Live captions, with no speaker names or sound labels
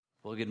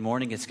Well, good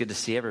morning. It's good to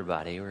see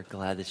everybody. We're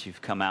glad that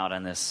you've come out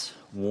on this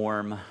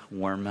warm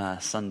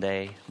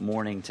Sunday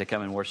morning to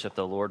come and worship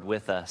the Lord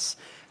with us.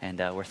 And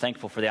we're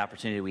thankful for the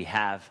opportunity we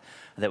have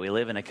that we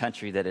live in a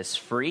country that is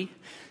free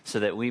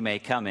so that we may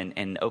come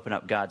and open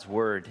up God's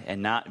word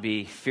and not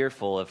be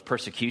fearful of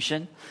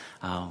persecution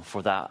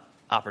for the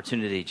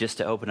opportunity just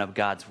to open up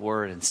God's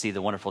word and see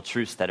the wonderful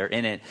truths that are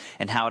in it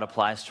and how it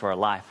applies to our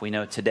life. We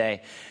know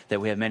today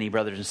that we have many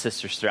brothers and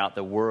sisters throughout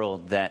the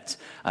world that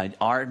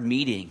are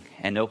meeting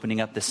and opening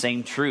up the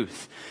same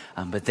truth,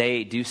 but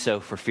they do so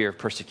for fear of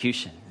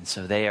persecution. And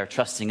so they are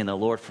trusting in the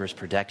Lord for his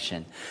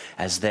protection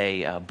as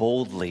they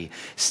boldly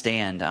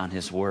stand on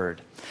his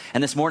word.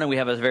 And this morning we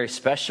have a very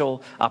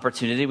special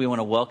opportunity. We want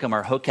to welcome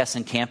our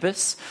Hockessin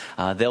campus.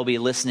 They'll be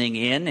listening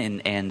in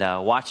and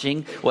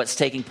watching what's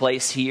taking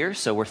place here.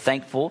 So we're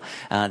thankful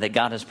that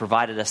God has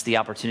provided us the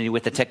opportunity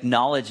with the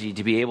technology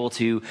to be able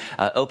to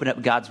open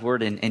up God's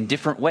word in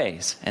different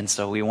ways. And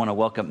so we want to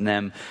welcome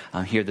them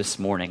here this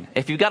morning.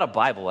 If you've got a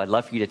Bible, I'd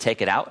love for you to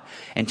take it out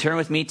and turn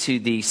with me to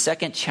the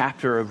second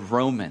chapter of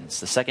Romans.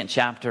 The second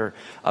chapter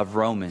of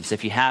Romans.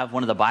 If you have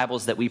one of the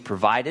Bibles that we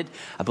provided,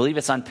 I believe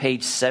it's on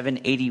page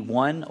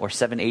 781 or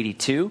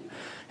 782.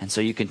 And so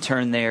you can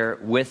turn there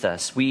with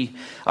us. We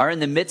are in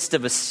the midst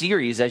of a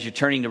series, as you're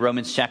turning to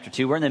Romans chapter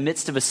 2. We're in the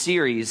midst of a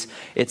series.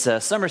 It's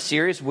a summer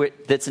series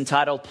that's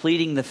entitled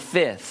Pleading the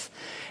Fifth.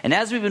 And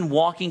as we've been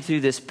walking through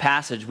this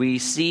passage, we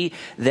see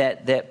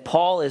that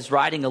Paul is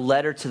writing a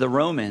letter to the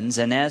Romans.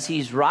 And as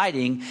he's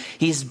writing,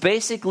 he's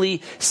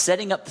basically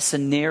setting up the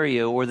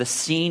scenario or the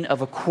scene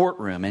of a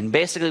courtroom. And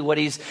basically what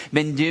he's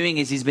been doing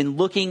is he's been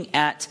looking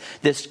at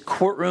this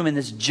courtroom and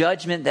this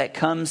judgment that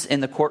comes in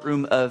the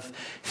courtroom of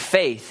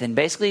faith. And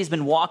basically he's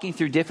been walking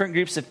through different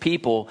groups of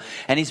people.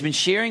 And he's been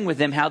sharing with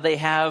them how they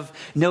have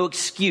no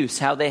excuse,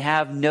 how they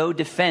have no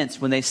defense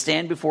when they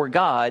stand before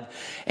God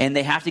and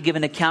they have to give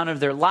an account of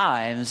their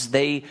lives.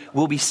 They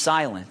will be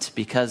silent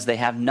because they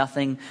have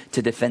nothing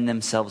to defend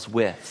themselves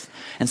with.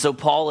 And so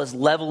Paul is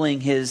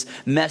leveling his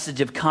message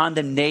of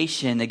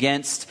condemnation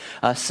against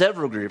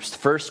several groups. The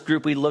first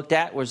group we looked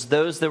at was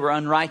those that were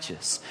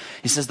unrighteous.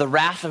 He says the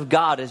wrath of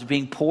God is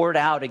being poured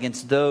out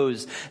against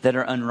those that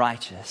are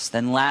unrighteous.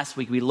 Then last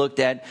week we looked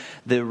at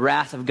the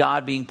wrath of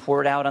God being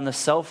poured out on the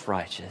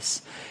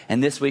self-righteous.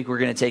 And this week we're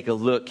going to take a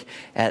look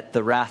at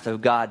the wrath of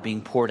God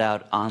being poured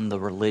out on the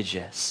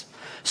religious.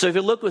 So if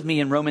you look with me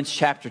in Romans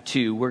chapter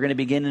 2, we're going to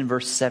begin in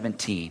verse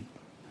 17.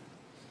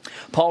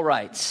 Paul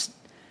writes,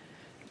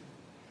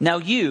 "Now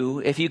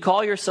you, if you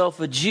call yourself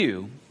a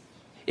Jew,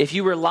 if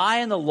you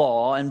rely on the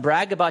law and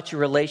brag about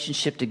your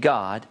relationship to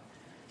God,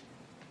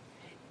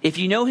 if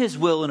you know his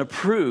will and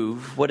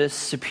approve what is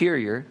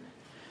superior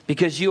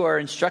because you are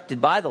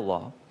instructed by the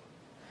law,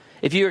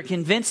 if you are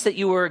convinced that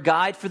you are a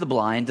guide for the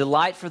blind,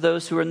 delight for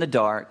those who are in the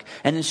dark,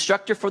 an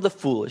instructor for the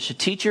foolish, a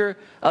teacher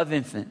of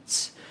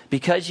infants,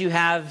 because you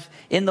have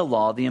in the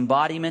law the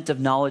embodiment of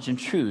knowledge and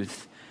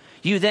truth.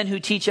 You then who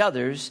teach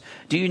others,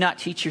 do you not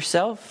teach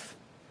yourself?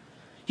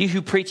 You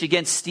who preach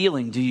against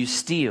stealing, do you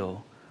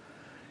steal?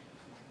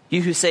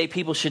 You who say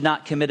people should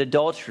not commit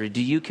adultery,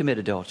 do you commit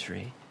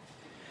adultery?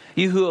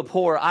 You who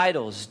abhor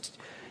idols,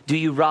 do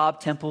you rob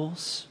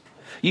temples?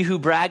 You who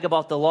brag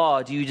about the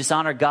law, do you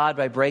dishonor God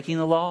by breaking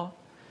the law?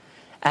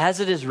 As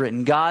it is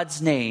written,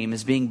 God's name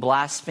is being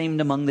blasphemed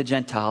among the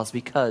Gentiles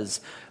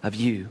because of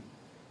you.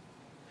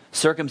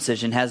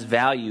 Circumcision has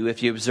value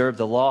if you observe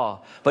the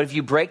law, but if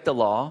you break the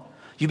law,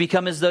 you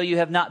become as though you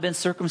have not been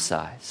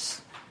circumcised.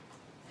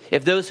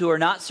 If those who are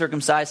not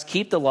circumcised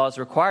keep the law's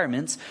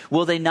requirements,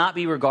 will they not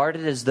be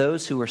regarded as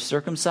those who are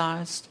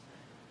circumcised?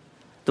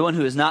 The one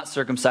who is not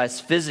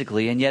circumcised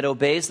physically and yet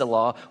obeys the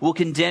law will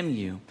condemn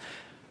you,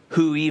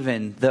 who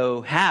even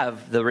though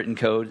have the written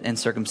code and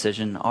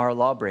circumcision are a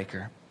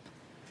lawbreaker.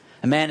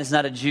 A man is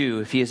not a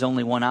Jew if he is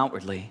only one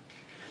outwardly,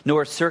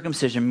 nor is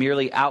circumcision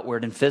merely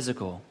outward and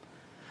physical.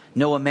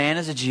 No, a man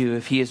is a Jew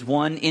if he is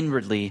one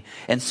inwardly,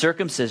 and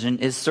circumcision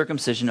is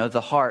circumcision of the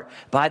heart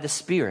by the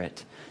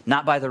Spirit,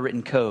 not by the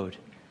written code.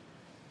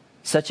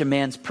 Such a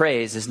man's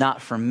praise is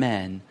not from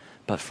men,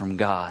 but from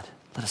God."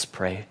 Let us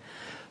pray.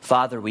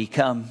 Father, we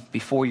come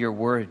before your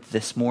word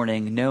this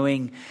morning,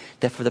 knowing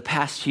that for the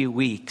past few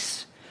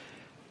weeks,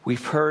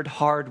 we've heard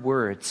hard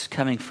words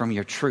coming from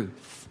your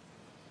truth.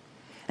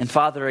 And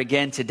Father,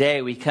 again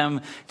today, we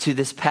come to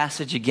this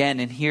passage again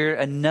and hear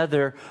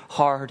another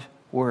hard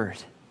word.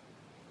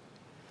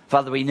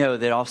 Father, we know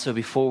that also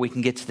before we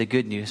can get to the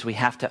good news, we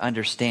have to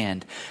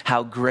understand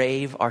how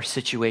grave our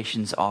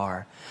situations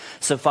are.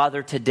 So,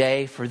 Father,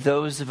 today, for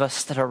those of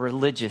us that are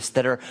religious,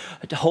 that are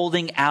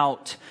holding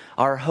out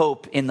our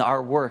hope in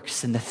our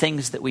works and the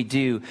things that we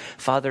do,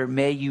 Father,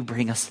 may you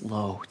bring us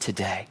low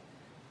today.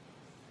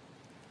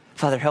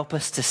 Father, help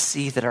us to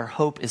see that our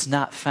hope is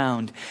not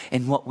found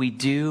in what we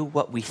do,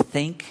 what we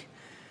think,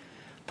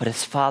 but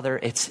as Father,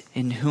 it's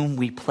in whom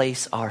we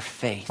place our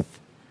faith.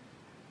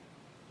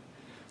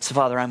 So,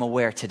 Father, I'm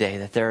aware today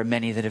that there are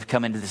many that have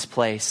come into this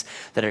place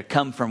that have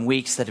come from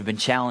weeks that have been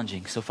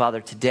challenging. So, Father,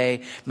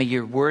 today, may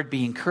your word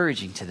be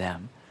encouraging to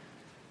them.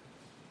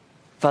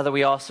 Father,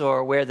 we also are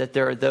aware that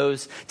there are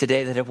those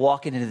today that have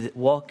walked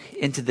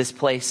into this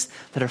place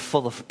that are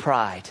full of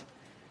pride.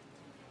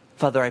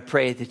 Father, I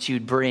pray that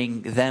you'd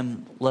bring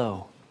them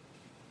low.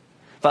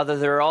 Father,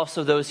 there are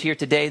also those here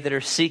today that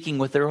are seeking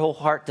with their whole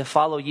heart to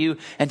follow you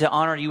and to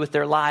honor you with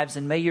their lives.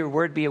 And may your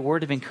word be a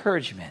word of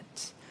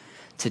encouragement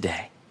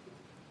today.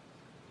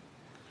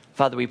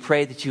 Father, we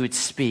pray that you would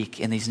speak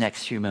in these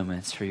next few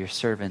moments, for your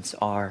servants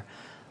are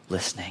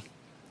listening.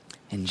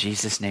 In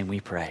Jesus' name we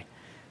pray.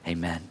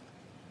 Amen.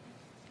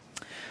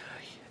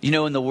 You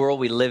know, in the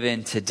world we live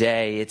in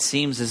today, it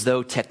seems as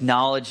though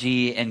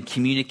technology and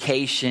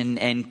communication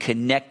and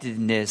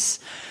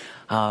connectedness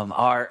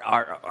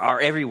are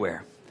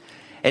everywhere.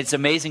 It's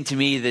amazing to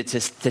me that to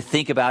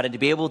think about it, to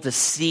be able to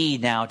see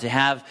now, to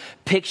have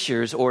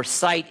pictures or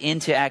sight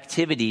into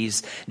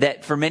activities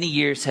that for many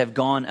years have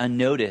gone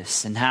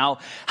unnoticed, and how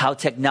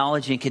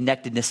technology and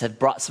connectedness have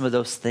brought some of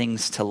those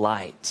things to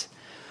light.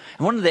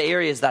 And one of the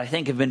areas that I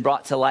think have been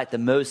brought to light the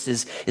most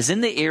is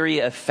in the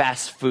area of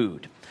fast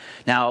food.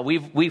 Now,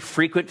 we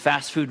frequent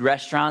fast food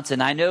restaurants,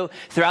 and I know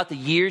throughout the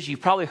years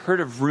you've probably heard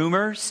of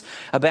rumors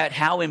about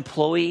how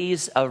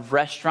employees of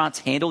restaurants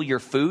handle your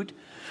food.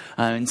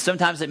 And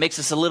sometimes it makes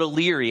us a little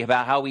leery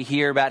about how we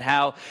hear about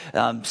how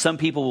some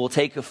people will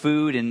take a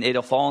food and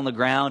it'll fall on the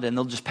ground and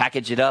they'll just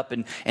package it up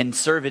and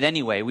serve it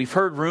anyway. We've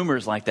heard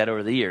rumors like that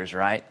over the years,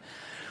 right?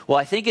 Well,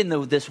 I think in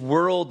this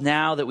world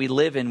now that we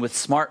live in with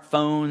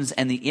smartphones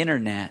and the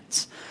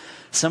internet,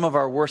 some of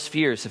our worst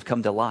fears have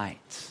come to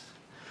light.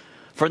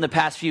 For in the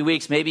past few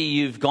weeks, maybe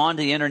you've gone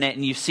to the internet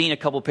and you've seen a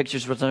couple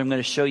pictures, which I'm going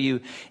to show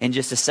you in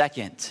just a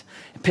second.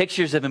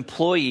 Pictures of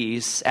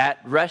employees at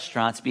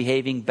restaurants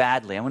behaving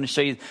badly. I'm going to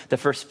show you the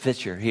first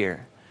picture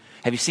here.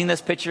 Have you seen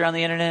this picture on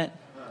the internet?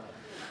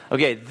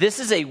 Okay, this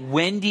is a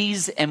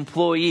Wendy's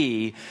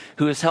employee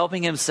who is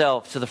helping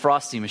himself to the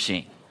Frosty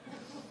machine.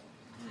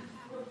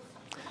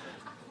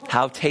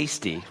 How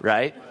tasty,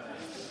 right?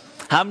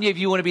 How many of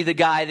you want to be the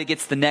guy that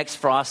gets the next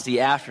Frosty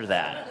after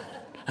that?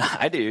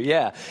 I do,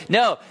 yeah.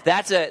 No,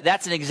 that's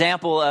an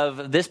example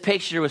of this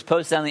picture was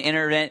posted on the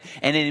internet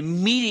and it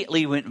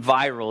immediately went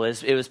viral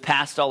as it was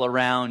passed all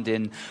around,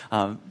 and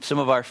some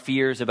of our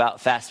fears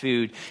about fast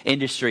food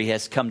industry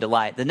has come to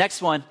light. The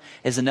next one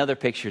is another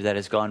picture that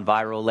has gone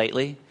viral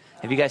lately.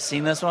 Have you guys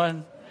seen this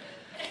one?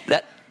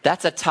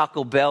 That's a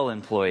Taco Bell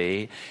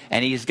employee,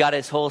 and he's got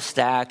his whole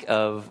stack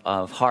of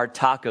hard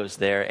tacos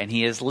there, and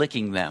he is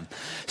licking them.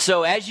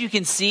 So as you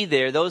can see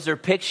there, those are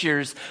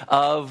pictures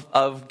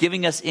of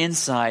giving us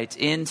insight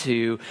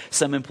into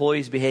some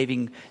employees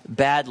behaving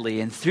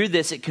badly. And through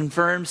this, it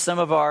confirms some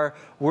of our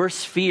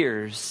worst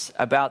fears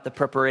about the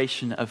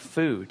preparation of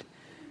food.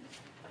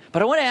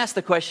 But I want to ask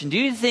the question, do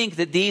you think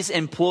that these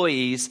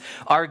employees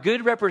are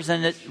good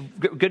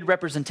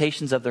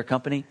representations of their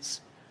companies?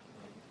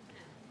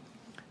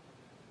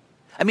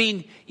 I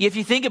mean, if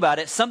you think about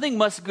it, something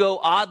must go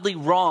oddly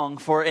wrong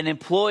for an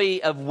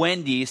employee of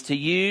Wendy's to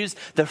use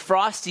the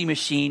Frosty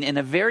machine in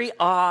a very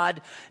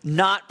odd,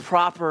 not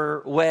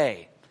proper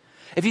way.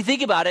 If you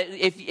think about it,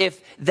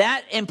 if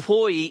that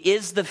employee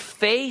is the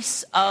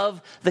face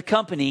of the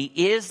company,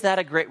 is that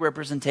a great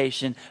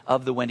representation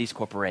of the Wendy's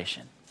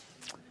Corporation?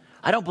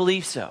 I don't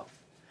believe so.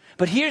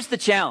 But here's the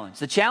challenge.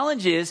 The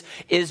challenge is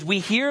we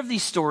hear of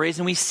these stories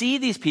and we see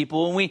these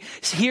people and we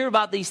hear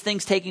about these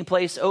things taking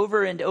place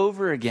over and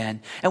over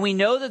again. And we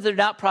know that they're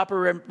not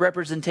proper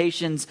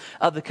representations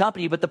of the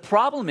company. But the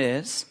problem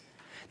is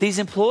these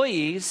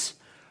employees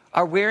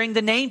are wearing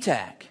the name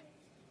tag.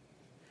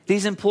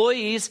 These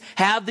employees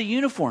have the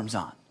uniforms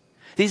on.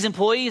 These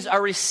employees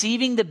are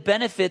receiving the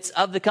benefits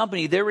of the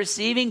company. They're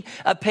receiving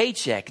a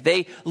paycheck.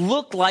 They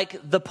look like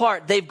the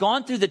part. They've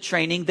gone through the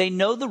training. They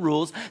know the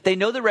rules. They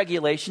know the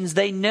regulations.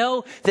 They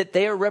know that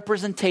they are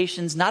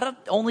representations not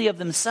only of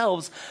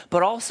themselves,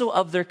 but also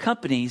of their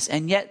companies.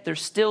 And yet they're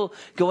still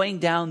going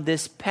down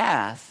this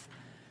path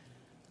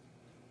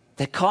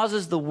that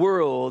causes the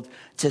world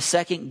to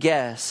second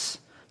guess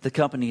the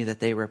company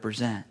that they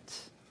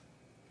represent.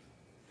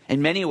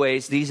 In many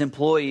ways, these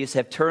employees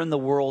have turned the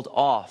world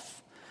off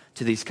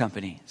to these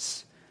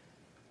companies.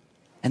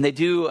 And they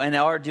do and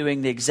are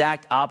doing the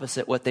exact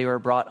opposite what they were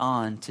brought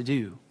on to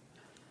do.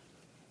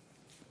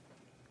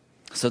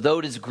 So though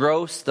it is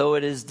gross, though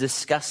it is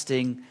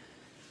disgusting,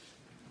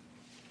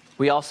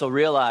 we also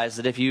realize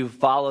that if you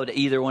followed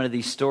either one of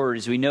these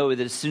stories, we know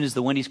that as soon as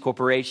the Wendy's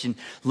Corporation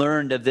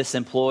learned of this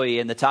employee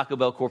and the Taco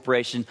Bell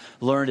Corporation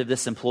learned of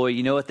this employee,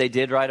 you know what they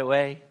did right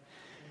away?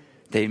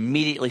 They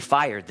immediately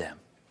fired them.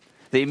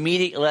 They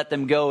immediately let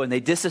them go, and they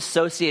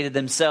disassociated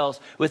themselves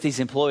with these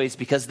employees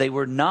because they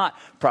were not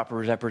proper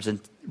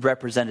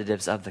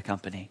representatives of the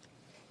company.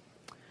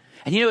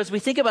 And you know, as we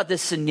think about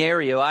this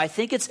scenario, I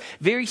think it's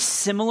very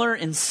similar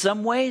in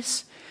some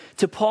ways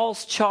to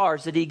Paul's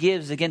charge that he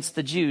gives against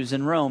the Jews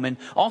in Rome, and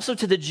also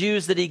to the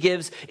Jews that he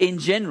gives in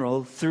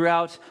general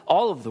throughout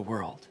all of the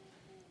world.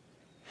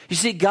 You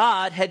see,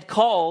 God had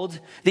called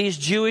these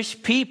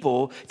Jewish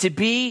people to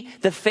be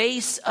the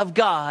face of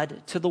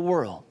God to the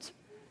world.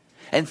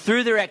 And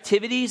through their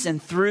activities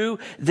and through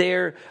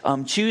their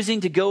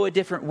choosing to go a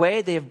different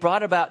way, they have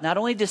brought about not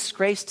only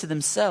disgrace to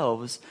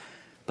themselves,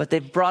 but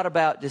they've brought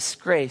about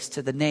disgrace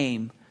to the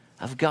name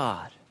of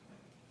God.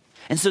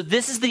 And so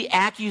this is the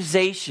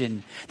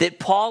accusation that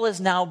Paul is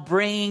now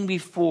bringing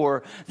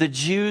before the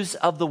Jews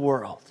of the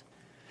world.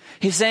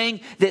 He's saying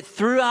that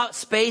throughout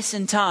space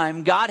and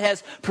time, God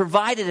has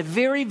provided a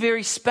very,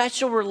 very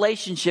special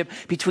relationship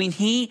between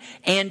he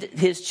and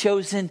his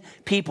chosen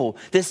people,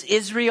 this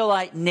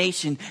Israelite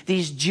nation,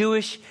 these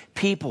Jewish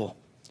people.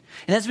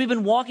 And as we've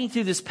been walking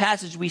through this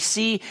passage, we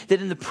see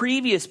that in the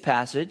previous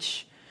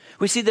passage,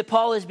 we see that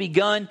Paul has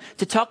begun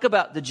to talk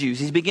about the Jews.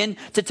 He's begun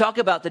to talk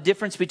about the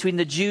difference between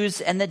the Jews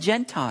and the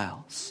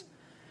Gentiles.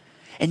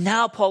 And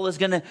now Paul is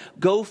going to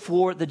go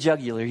for the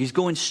jugular. He's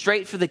going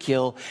straight for the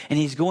kill, and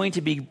he's going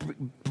to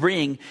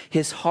bring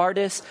his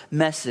hardest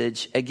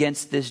message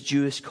against this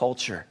Jewish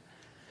culture.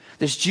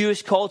 This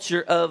Jewish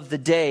culture of the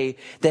day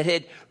that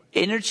had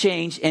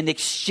interchanged and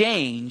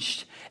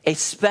exchanged a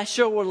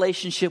special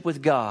relationship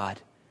with God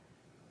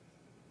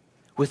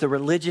with a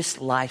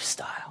religious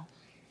lifestyle.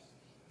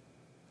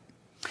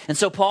 And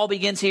so Paul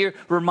begins here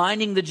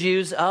reminding the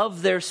Jews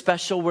of their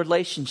special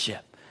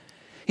relationship.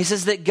 He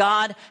says that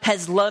God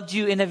has loved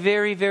you in a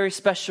very, very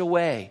special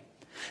way.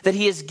 That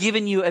he has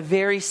given you a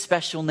very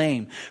special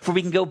name. For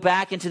we can go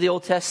back into the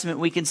Old Testament,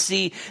 we can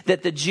see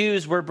that the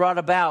Jews were brought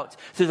about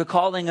through the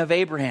calling of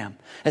Abraham.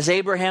 As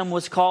Abraham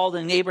was called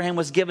and Abraham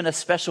was given a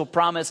special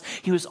promise,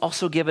 he was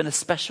also given a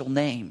special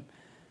name.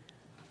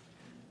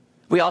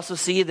 We also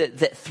see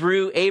that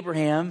through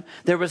Abraham,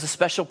 there was a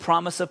special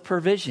promise of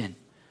provision.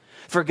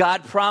 For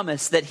God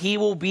promised that he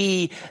will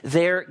be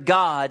their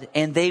God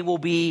and they will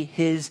be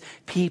his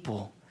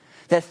people.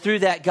 That through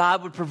that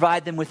God would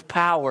provide them with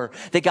power,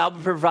 that God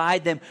would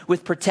provide them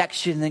with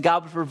protection, and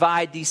God would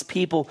provide these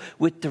people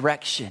with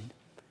direction.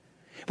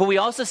 But we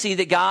also see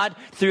that God,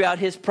 throughout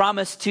his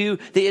promise to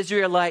the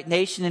Israelite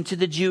nation and to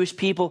the Jewish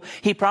people,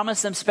 he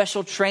promised them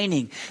special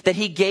training, that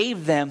he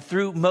gave them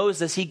through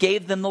Moses. He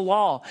gave them the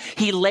law.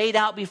 He laid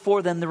out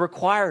before them the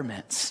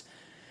requirements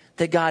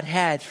that God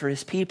had for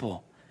his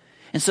people.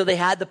 And so they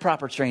had the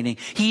proper training.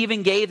 He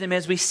even gave them,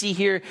 as we see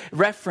here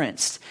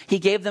referenced, he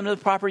gave them the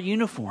proper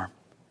uniform.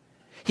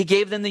 He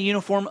gave them the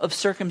uniform of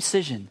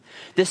circumcision.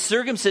 This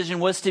circumcision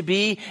was to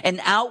be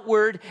an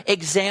outward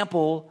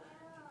example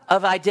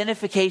of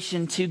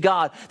identification to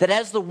God. That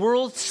as the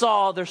world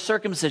saw their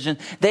circumcision,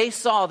 they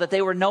saw that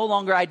they were no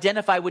longer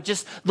identified with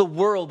just the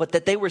world, but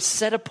that they were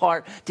set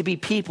apart to be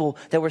people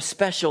that were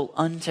special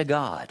unto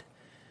God.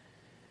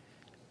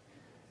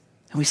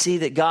 And we see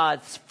that God,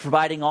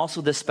 providing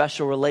also this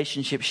special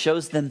relationship,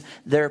 shows them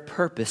their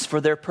purpose. For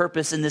their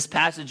purpose in this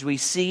passage we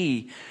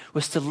see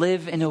was to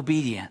live in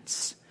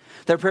obedience.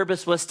 Their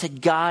purpose was to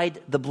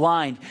guide the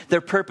blind.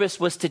 Their purpose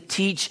was to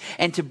teach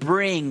and to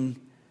bring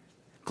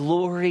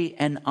glory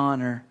and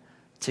honor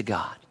to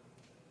God.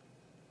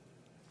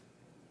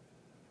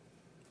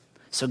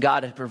 So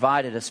God had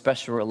provided a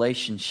special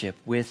relationship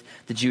with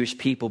the Jewish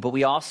people. But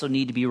we also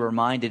need to be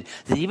reminded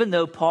that even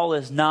though Paul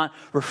is not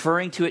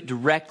referring to it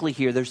directly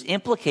here, there's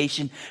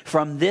implication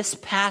from this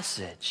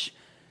passage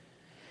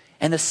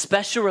and the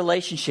special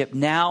relationship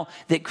now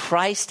that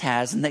Christ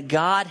has and that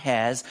God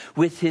has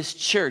with his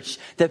church,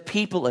 the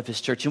people of his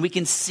church. And we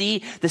can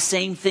see the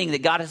same thing,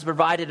 that God has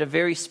provided a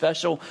very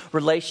special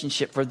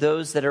relationship for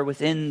those that are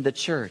within the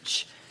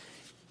church,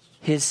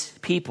 his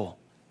people.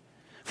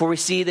 For we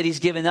see that he's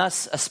given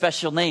us a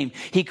special name.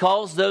 He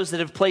calls those that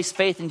have placed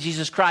faith in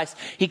Jesus Christ,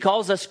 he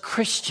calls us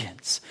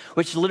Christians,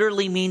 which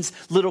literally means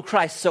little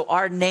Christ. So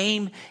our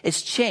name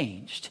is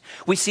changed.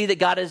 We see that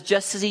God is,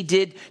 just as he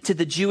did to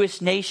the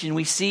Jewish nation,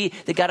 we see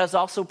that God has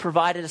also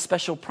provided a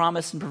special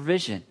promise and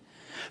provision.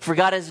 For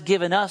God has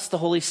given us the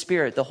Holy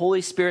Spirit,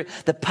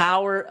 the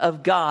power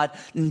of God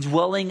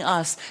indwelling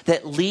us,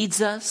 that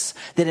leads us,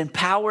 that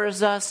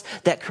empowers us,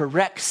 that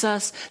corrects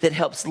us, that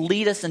helps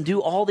lead us and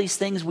do all these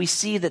things. We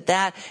see that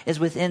that is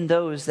within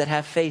those that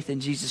have faith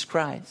in Jesus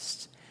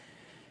Christ.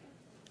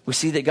 We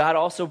see that God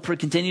also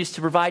continues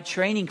to provide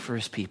training for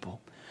his people.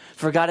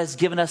 For God has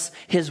given us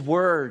his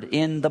word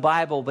in the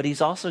Bible, but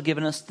he's also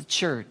given us the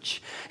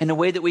church in a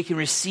way that we can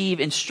receive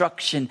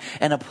instruction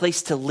and a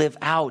place to live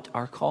out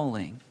our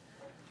calling.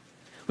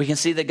 We can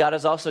see that God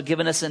has also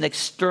given us an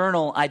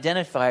external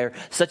identifier,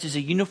 such as a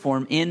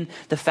uniform, in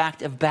the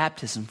fact of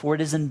baptism. For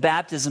it is in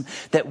baptism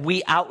that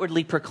we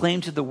outwardly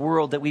proclaim to the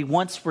world that we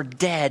once were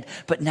dead,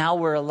 but now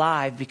we're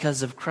alive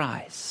because of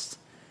Christ.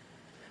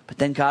 But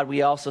then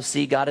we also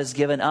see God has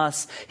given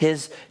us,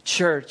 his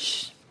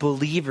church,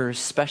 believers,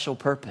 special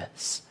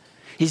purpose.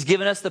 He's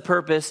given us the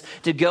purpose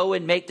to go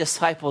and make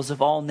disciples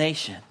of all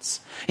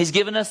nations. He's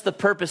given us the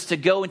purpose to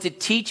go and to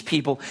teach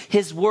people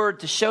his word,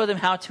 to show them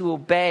how to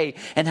obey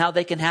and how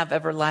they can have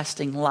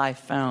everlasting life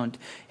found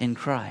in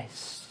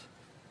Christ.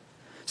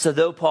 So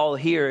though Paul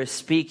here is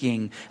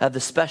speaking of the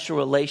special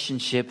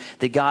relationship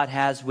that God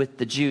has with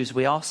the Jews,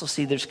 we also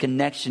see there's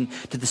connection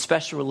to the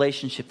special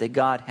relationship that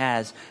God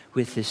has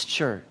with his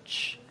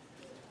church.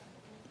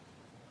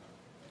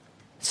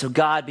 So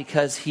God,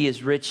 because he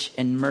is rich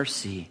in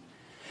mercy,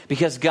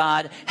 Because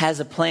God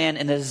has a plan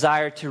and a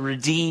desire to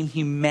redeem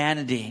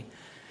humanity,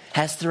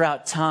 has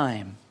throughout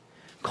time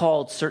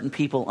called certain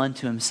people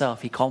unto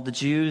himself. He called the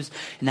Jews,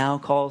 now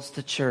calls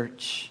the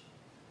church.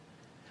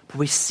 But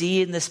we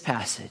see in this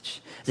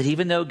passage that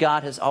even though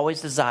God has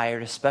always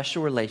desired a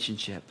special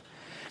relationship,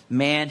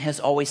 man has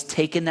always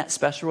taken that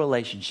special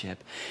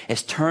relationship,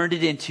 has turned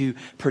it into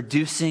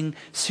producing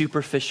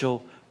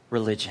superficial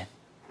religion.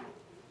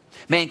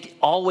 Man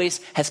always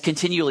has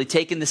continually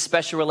taken this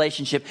special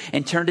relationship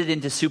and turned it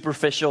into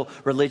superficial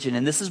religion.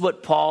 And this is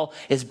what Paul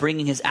is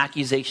bringing his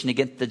accusation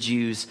against the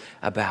Jews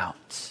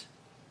about.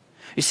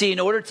 You see, in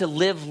order to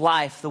live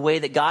life the way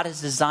that God has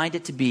designed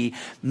it to be,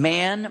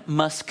 man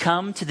must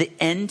come to the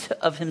end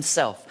of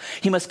himself.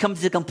 He must come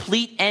to the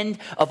complete end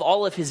of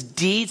all of his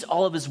deeds,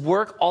 all of his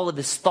work, all of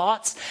his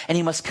thoughts, and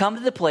he must come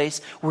to the place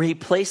where he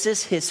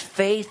places his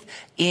faith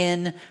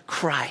in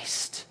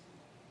Christ.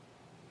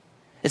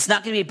 It's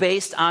not going to be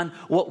based on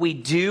what we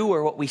do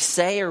or what we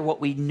say or what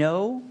we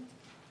know,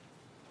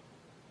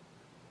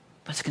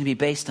 but it's going to be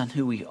based on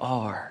who we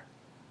are.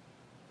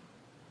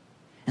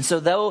 And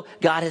so though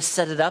God has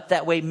set it up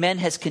that way, man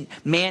has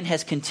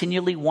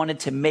continually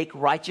wanted to make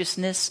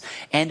righteousness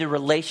and a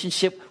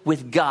relationship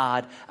with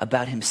God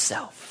about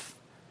himself.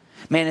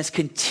 Man has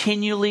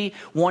continually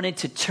wanted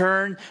to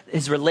turn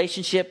his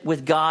relationship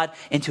with God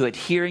into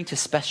adhering to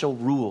special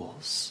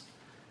rules.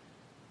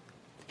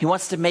 He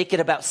wants to make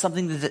it about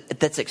something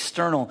that's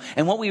external.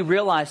 And what we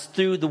realize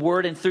through the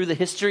word and through the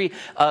history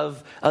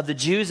of the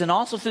Jews and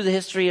also through the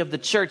history of the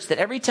church, that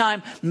every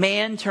time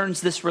man turns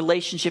this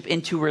relationship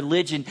into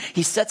religion,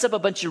 he sets up a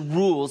bunch of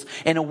rules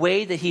in a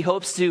way that he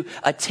hopes to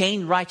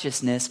attain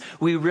righteousness.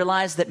 We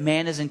realize that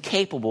man is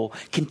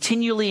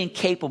continually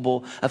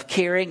incapable of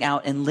carrying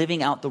out and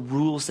living out the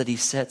rules that he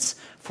sets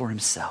for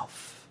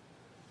himself.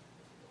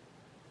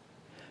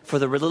 For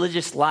the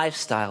religious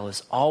lifestyle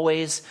is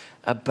always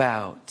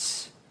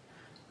about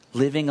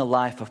living a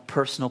life of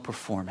personal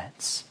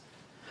performance.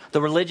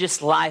 The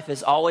religious life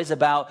is always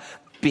about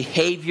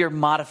behavior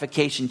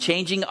modification,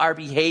 changing our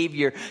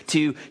behavior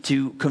to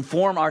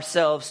conform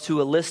ourselves to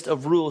a list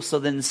of rules so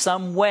that in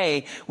some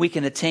way we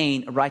can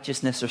attain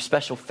righteousness or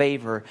special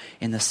favor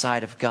in the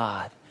sight of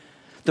God.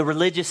 The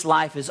religious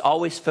life is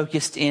always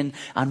focused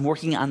on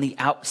working on the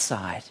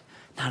outside,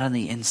 not on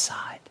the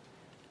inside.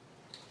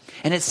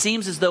 And it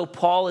seems as though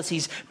Paul, as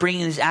he's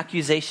bringing these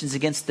accusations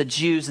against the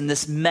Jews and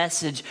this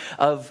message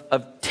of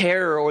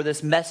terror or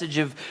this message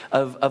of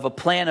a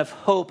plan of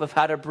hope of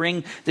how to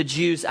bring the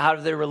Jews out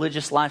of their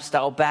religious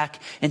lifestyle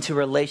back into a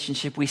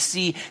relationship, we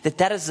see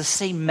that is the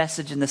same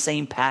message and the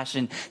same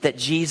passion that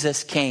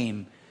Jesus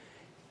came.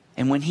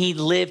 And when he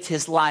lived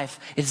his life,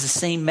 it is the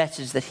same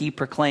message that he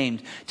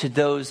proclaimed to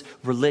those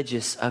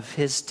religious of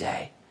his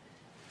day.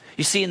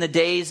 You see, in the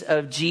days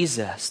of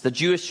Jesus, the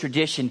Jewish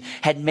tradition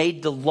had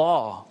made the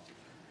law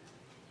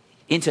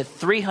into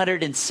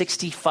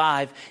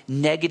 365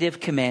 negative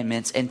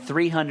commandments and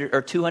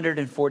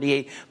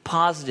 248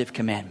 positive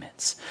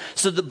commandments.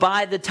 So that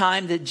by the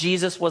time that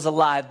Jesus was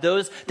alive,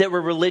 those that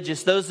were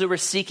religious, those that were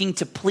seeking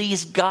to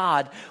please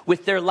God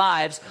with their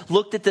lives,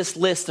 looked at this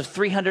list of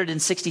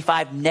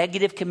 365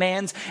 negative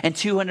commands and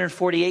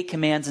 248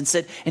 commands and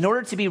said, in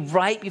order to be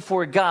right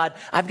before God,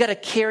 I've got to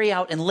carry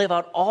out and live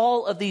out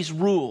all of these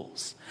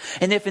rules.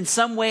 And if in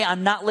some way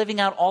I'm not living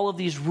out all of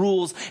these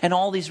rules and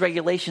all these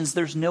regulations,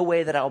 there's no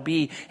way that I'll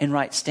be in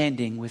right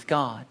standing with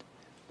God.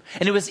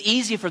 And it was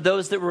easy for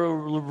those that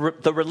were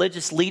the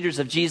religious leaders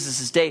of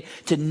Jesus' day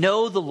to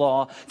know the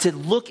law, to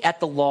look at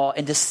the law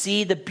and to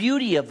see the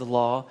beauty of the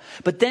law,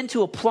 but then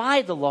to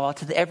apply the law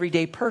to the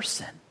everyday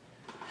person.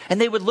 And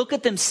they would look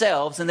at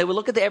themselves and they would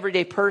look at the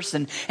everyday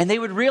person and they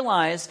would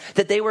realize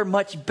that they were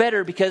much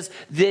better because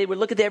they would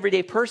look at the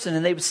everyday person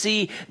and they would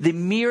see the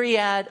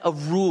myriad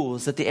of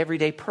rules that the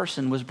everyday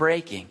person was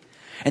breaking.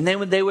 And then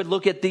when they would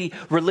look at the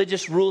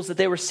religious rules that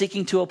they were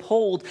seeking to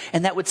uphold,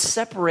 and that would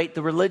separate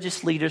the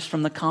religious leaders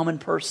from the common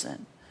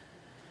person.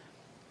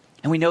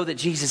 And we know that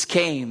Jesus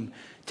came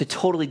to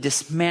totally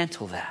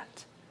dismantle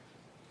that.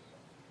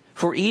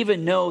 For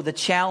even though the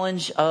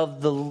challenge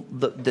of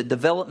the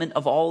development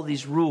of all of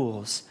these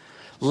rules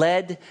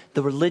led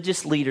the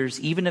religious leaders,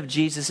 even of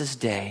Jesus'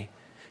 day,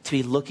 to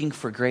be looking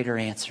for greater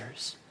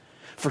answers.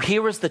 For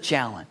here was the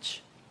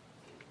challenge.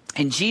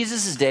 In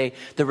Jesus' day,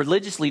 the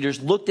religious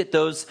leaders looked at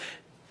those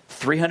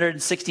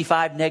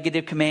 365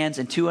 negative commands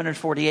and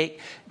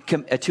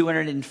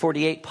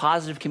 248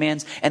 positive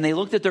commands, and they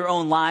looked at their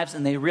own lives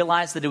and they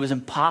realized that it was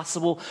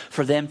impossible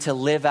for them to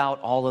live out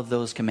all of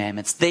those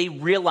commandments. They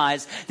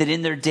realized that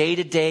in their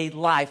day-to-day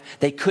life,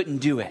 they couldn't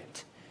do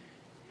it.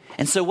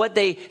 And so what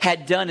they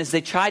had done is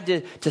they tried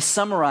to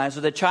summarize,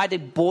 or they tried to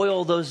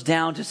boil those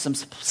down to some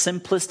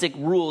simplistic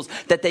rules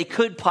that they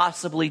could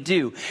possibly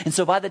do. And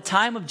so by the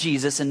time of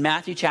Jesus in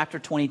Matthew chapter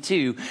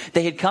 22,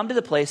 they had come to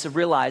the place of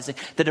realizing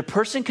that a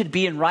person could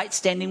be in right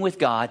standing with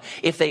God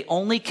if they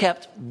only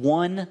kept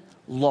one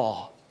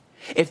law.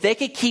 If they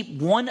could keep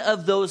one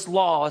of those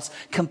laws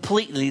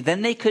completely,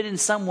 then they could in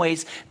some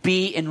ways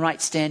be in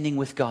right standing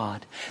with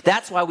God.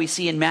 That's why we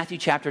see in Matthew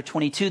chapter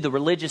 22, the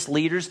religious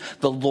leaders,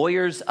 the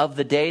lawyers of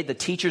the day, the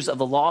teachers of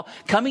the law,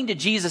 coming to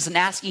Jesus and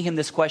asking him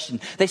this question.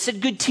 They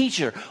said, "Good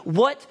teacher,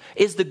 what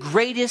is the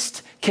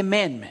greatest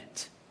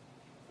commandment?"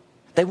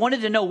 They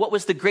wanted to know what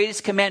was the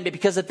greatest commandment,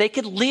 because if they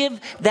could live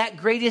that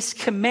greatest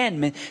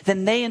commandment,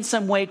 then they in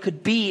some way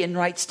could be in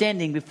right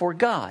standing before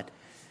God.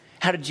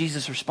 How did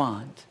Jesus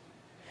respond?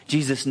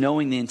 Jesus,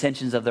 knowing the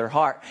intentions of their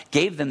heart,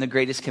 gave them the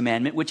greatest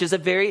commandment, which is a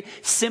very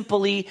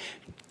simply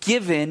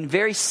given,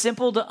 very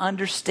simple to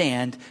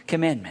understand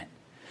commandment.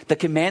 The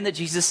command that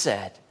Jesus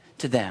said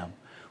to them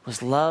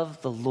was,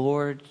 love the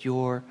Lord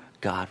your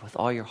God with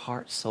all your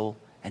heart, soul,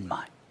 and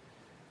mind.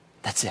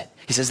 That's it.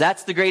 He says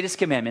that's the greatest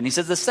commandment. He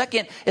says the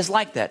second is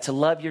like that, to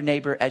love your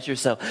neighbor as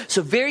yourself.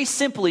 So very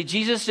simply,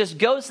 Jesus just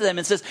goes to them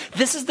and says,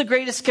 this is the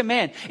greatest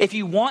command. If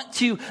you want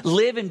to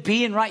live and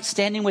be in right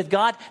standing with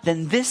God,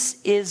 then this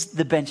is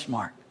the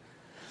benchmark.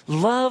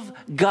 Love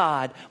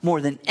God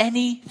more than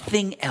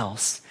anything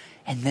else,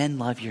 and then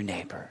love your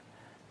neighbor.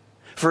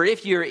 For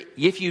if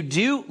you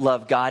do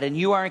love God and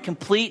you are in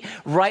complete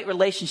right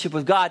relationship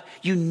with God,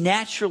 you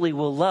naturally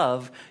will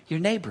love your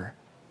neighbor.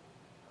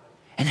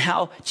 And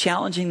how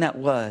challenging that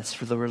was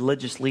for the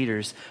religious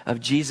leaders of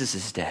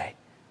Jesus' day.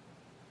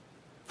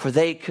 For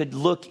they could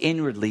look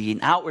inwardly and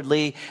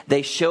outwardly,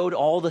 they showed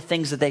all the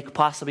things that they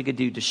possibly could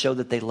do to show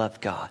that they loved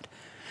God.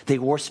 They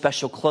wore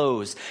special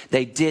clothes.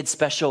 They did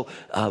special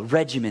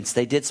regiments.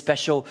 They did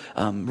special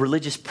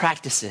religious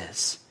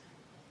practices.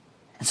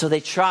 And so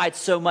they tried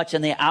so much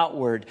on the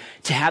outward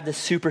to have this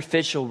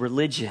superficial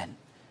religion.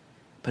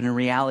 But in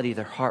reality,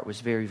 their heart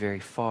was very,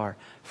 very far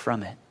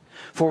from it.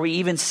 For we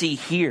even see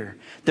here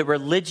the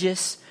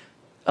religious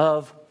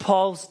of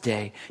Paul's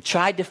day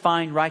tried to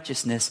find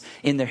righteousness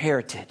in their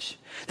heritage.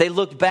 They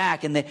looked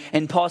back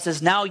and Paul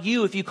says, now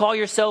you, if you call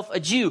yourself a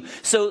Jew.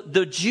 So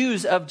the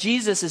Jews of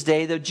Jesus'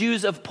 day, the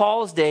Jews of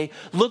Paul's day,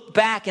 looked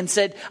back and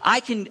said,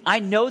 I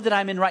know that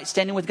I'm in right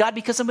standing with God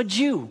because I'm a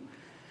Jew.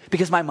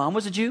 Because my mom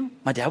was a Jew,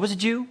 my dad was a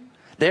Jew,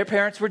 their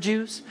parents were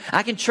Jews.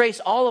 I can trace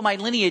all of my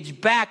lineage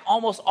back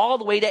almost all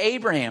the way to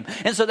Abraham.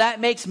 And so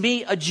that makes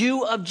me a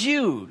Jew of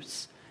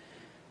Jews.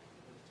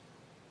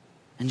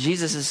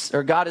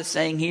 And God is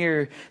saying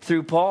here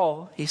through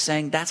Paul, he's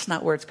saying that's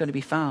not where it's going to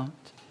be found.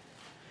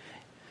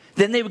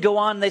 Then they would go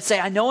on and they'd say,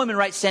 I know I'm in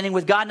right standing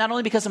with God, not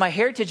only because of my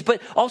heritage, but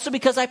also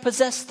because I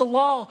possess the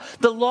law.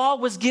 The law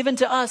was given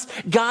to us.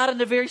 God in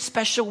a very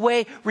special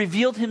way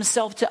revealed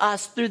himself to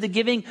us through the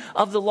giving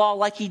of the law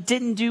like he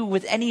didn't do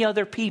with any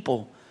other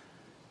people.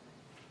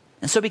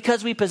 And so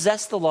because we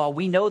possess the law,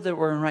 we know that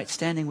we're in right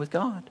standing with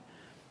God.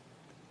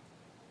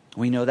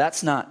 We know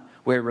that's not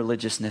where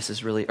righteousness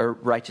is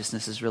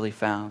really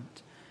found.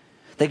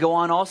 They go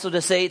on also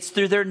to say it's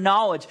through their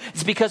knowledge.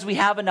 It's because we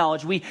have a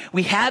knowledge.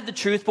 We have the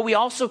truth, but we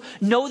also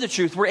know the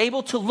truth. We're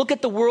able to look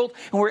at the world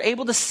and we're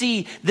able to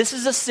see this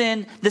is a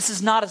sin, this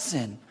is not a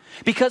sin.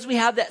 Because we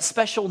have that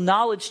special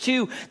knowledge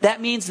too, that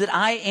means that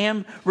I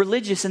am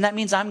religious and that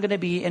means I'm going to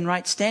be in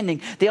right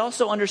standing. They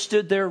also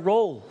understood their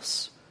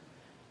roles.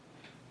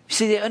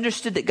 See, they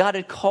understood that God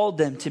had called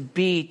them to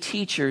be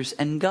teachers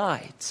and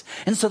guides.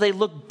 And so they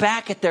looked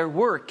back at their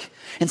work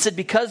and said,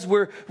 because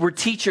we're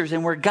teachers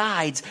and we're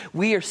guides,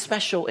 we are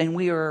special and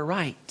we are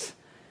right.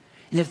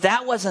 And if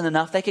that wasn't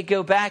enough, they could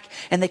go back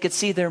and they could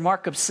see their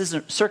mark of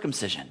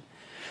circumcision.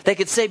 They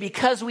could say,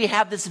 because we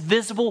have this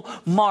visible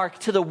mark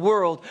to the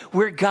world,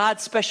 we're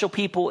God's special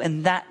people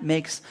and that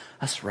makes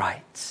us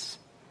right.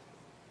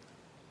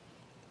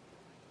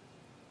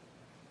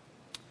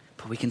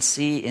 But we can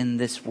see in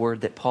this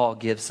word that Paul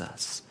gives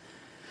us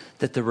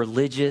that the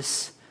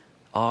religious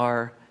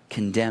are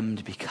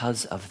condemned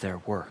because of their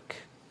work.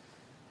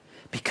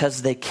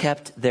 Because they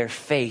kept their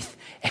faith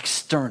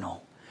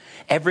external.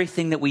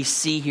 Everything that we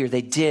see here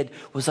they did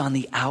was on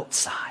the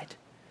outside.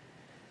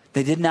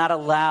 They did not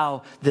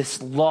allow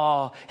this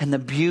law and the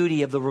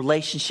beauty of the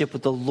relationship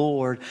with the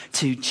Lord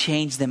to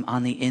change them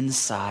on the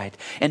inside.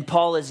 And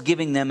Paul is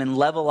giving them and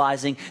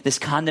levelizing this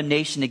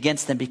condemnation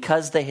against them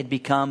because they had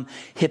become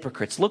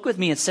hypocrites. Look with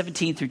me at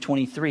 17 through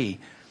 23.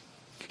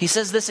 He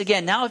says this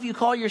again. Now, if you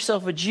call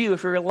yourself a Jew,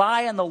 if you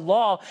rely on the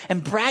law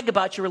and brag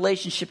about your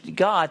relationship to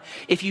God,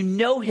 if you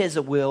know his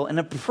will and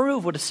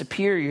approve what is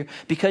superior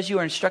because you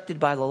are instructed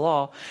by the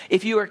law,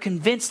 if you are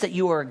convinced that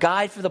you are a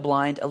guide for the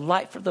blind, a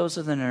light for those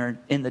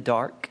in the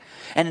dark,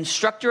 an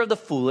instructor of the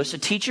foolish, a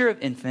teacher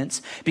of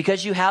infants,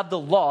 because you have the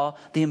law,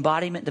 the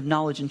embodiment of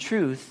knowledge and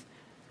truth,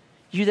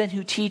 you then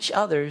who teach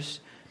others,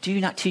 do you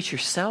not teach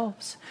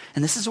yourselves?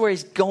 And this is where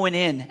he's going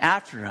in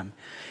after him.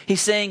 He's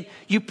saying,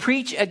 you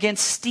preach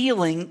against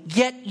stealing,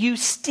 yet you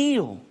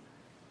steal.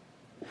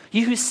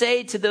 You who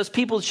say to those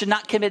people should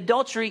not commit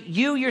adultery,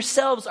 you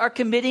yourselves are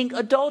committing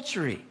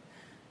adultery.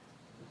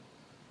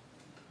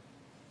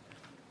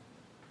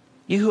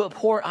 You who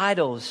abhor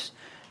idols,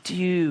 do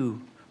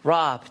you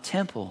rob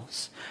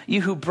temples?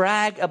 You who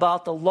brag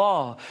about the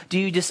law, do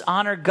you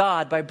dishonor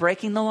God by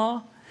breaking the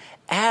law?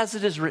 As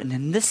it is written,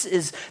 and this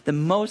is the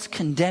most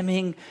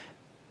condemning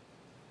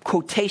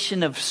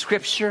quotation of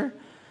Scripture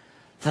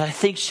that I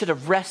think should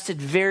have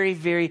rested very,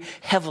 very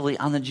heavily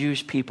on the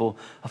Jewish people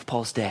of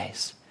Paul's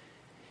days.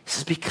 He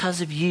says,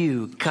 because of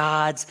you,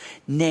 God's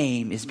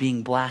name is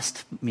being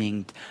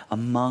blasphemed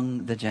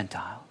among the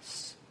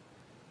Gentiles.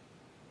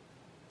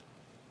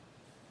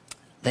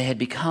 They had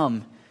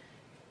become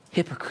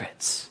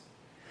hypocrites.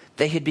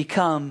 They had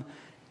become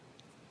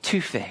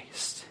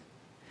two-faced.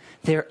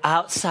 Their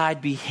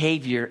outside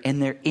behavior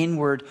and their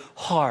inward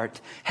heart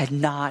had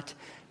not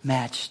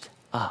matched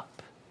up.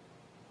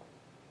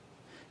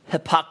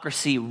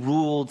 Hypocrisy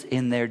ruled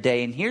in their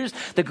day. And here's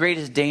the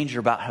greatest danger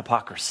about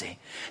hypocrisy.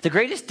 The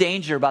greatest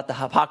danger about the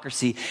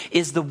hypocrisy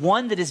is the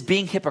one that is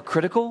being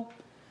hypocritical.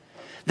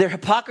 Their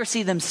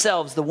hypocrisy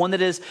themselves, the one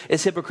that is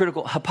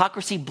hypocritical,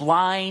 hypocrisy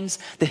blinds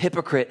the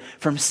hypocrite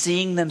from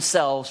seeing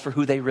themselves for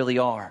who they really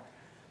are.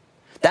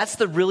 That's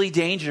the really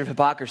danger of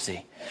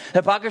hypocrisy.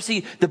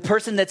 Hypocrisy, the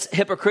person that's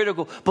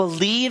hypocritical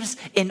believes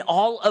in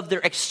all of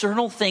their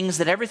external things,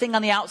 that everything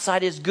on the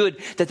outside is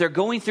good, that they're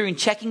going through and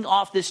checking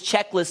off this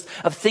checklist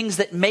of things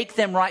that make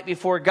them right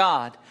before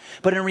God.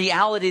 But in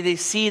reality, they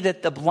see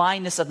that the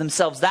blindness of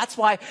themselves. That's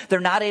why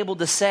they're able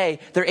to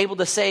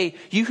say,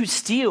 you who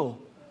steal,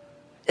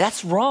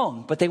 that's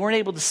wrong. But they weren't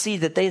able to see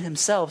that they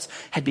themselves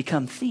had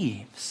become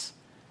thieves.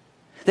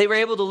 They were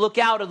able to look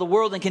out of the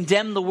world and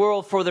condemn the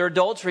world for their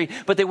adultery,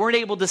 but they weren't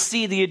able to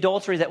see the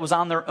adultery that was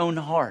on their own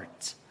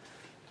heart.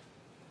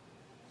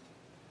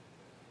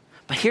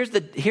 But here's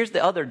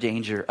the other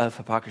danger of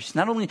hypocrisy.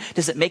 Not only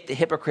does it make the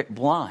hypocrite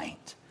blind,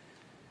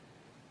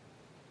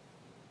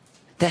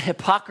 that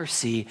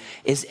hypocrisy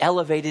is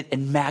elevated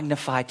and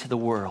magnified to the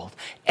world.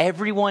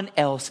 Everyone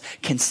else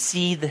can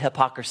see the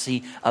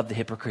hypocrisy of the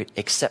hypocrite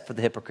except for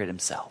the hypocrite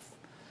himself.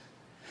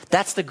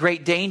 That's the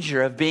great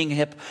danger of being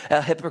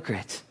a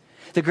hypocrite.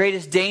 The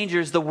greatest danger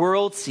is the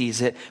world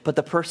sees it, but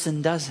the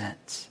person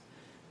doesn't.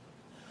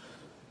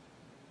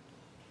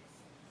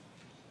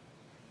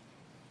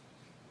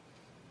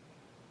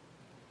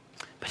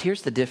 But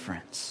here's the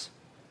difference.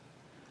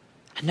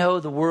 I know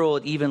the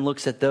world even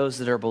looks at those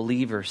that are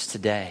believers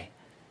today.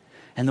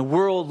 And the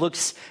world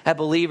looks at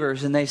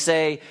believers and they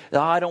say, oh,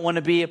 I don't want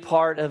to be a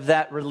part of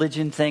that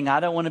religion thing. I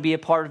don't want to be a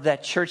part of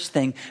that church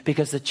thing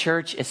because the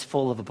church is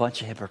full of a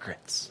bunch of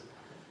hypocrites.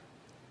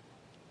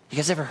 You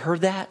guys ever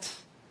heard that?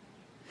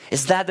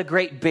 Is that the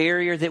great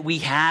barrier that we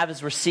have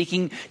as we're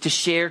seeking to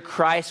share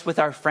Christ with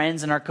our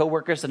friends and our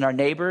coworkers and our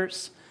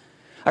neighbors?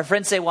 Our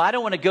friends say, well, I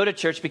don't want to go to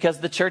church because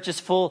the church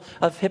is full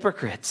of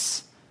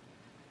hypocrites.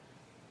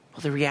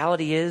 Well, the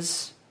reality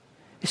is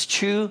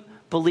true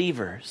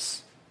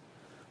believers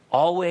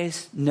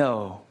always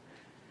know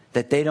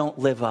that they don't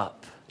live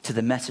up to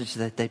the message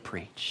that they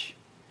preach.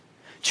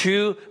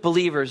 True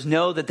believers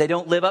know that they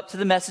don't live up to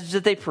the message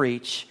that they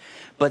preach,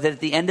 but that at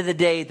the end of the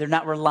day, they're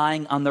not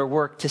relying on their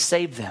work to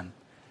save them.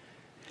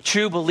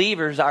 True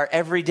believers are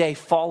every day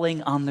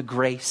falling on the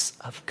grace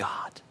of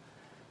God.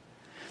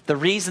 The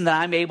reason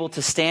that I'm able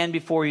to stand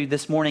before you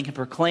this morning and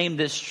proclaim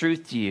this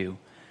truth to you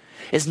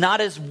is not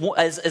as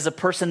a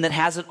person that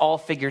has it all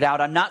figured out.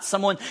 I'm not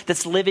someone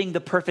that's living the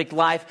perfect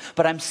life,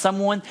 but I'm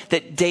someone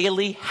that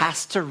daily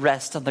has to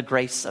rest on the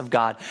grace of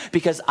God.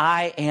 Because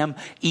I am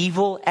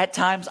evil at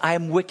times. I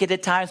am wicked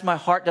at times. My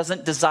heart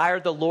doesn't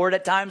desire the Lord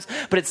at times,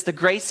 but it's the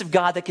grace of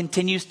God that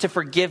continues to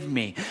forgive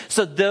me.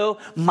 So though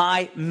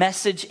my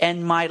message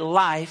and my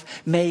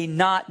life may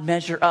not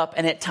measure up,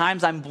 and at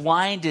times I'm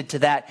blinded to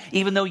that,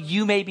 even though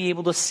you may be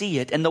able to see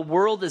it and the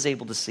world is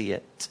able to see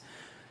it,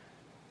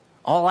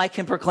 all I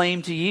can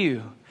proclaim to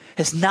you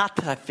is not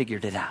that I've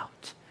figured it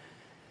out,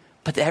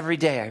 but that every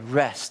day I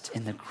rest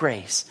in the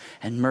grace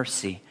and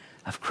mercy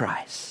of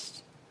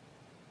Christ.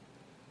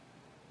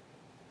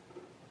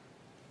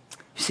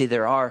 You see,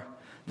 there are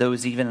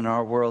those even in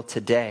our world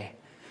today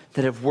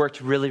that have worked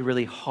really,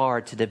 really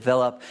hard to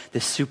develop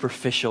this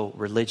superficial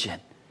religion.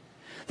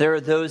 There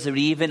are those that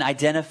even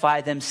identify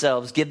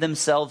themselves, give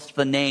themselves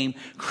the name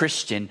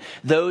Christian.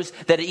 Those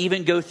that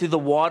even go through the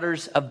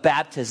waters of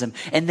baptism.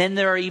 And then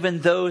there are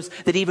even those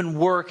that even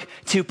work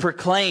to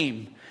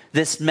proclaim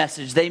this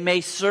message. They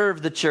may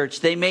serve the church.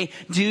 They may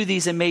do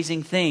these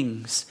amazing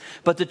things.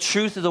 But the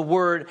truth of the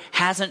word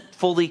hasn't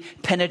fully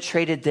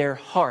penetrated their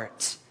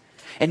heart.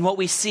 And what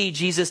we see,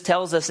 Jesus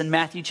tells us in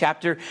Matthew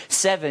chapter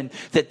 7,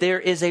 that there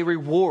is a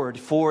reward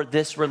for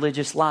this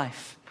religious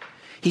life.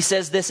 He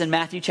says this in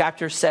Matthew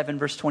chapter 7,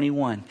 verse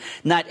 21.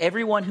 Not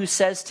everyone who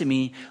says to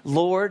me,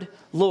 Lord,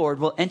 Lord,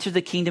 will enter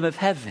the kingdom of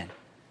heaven,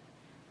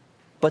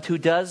 but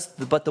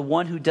the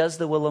one who does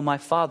the will of my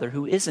Father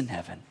who is in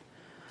heaven.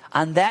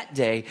 On that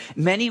day,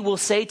 many will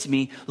say to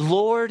me,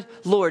 Lord,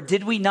 Lord,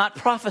 did we not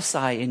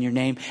prophesy in your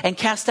name and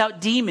cast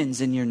out demons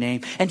in your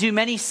name and do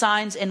many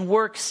signs and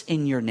works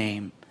in your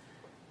name?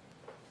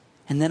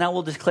 And then I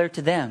will declare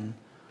to them,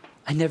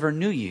 I never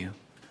knew you.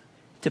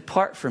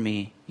 Depart from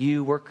me,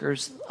 you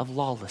workers of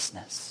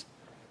lawlessness.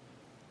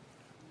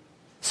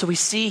 So we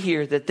see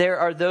here that there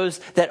are those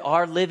that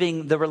are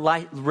living the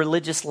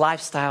religious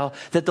lifestyle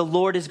that the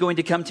Lord is going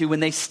to come to when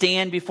they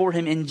stand before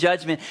him in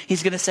judgment.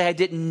 He's going to say, I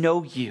didn't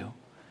know you.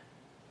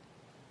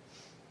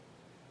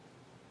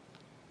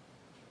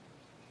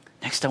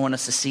 Next, I want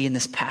us to see in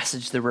this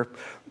passage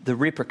the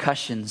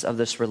repercussions of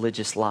this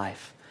religious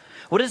life.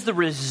 What is the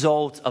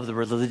result of the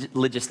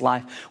religious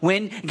life?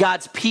 When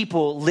God's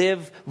people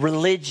live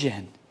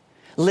religion,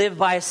 live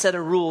by a set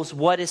of rules,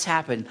 what has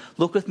happened?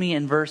 Look with me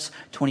in verse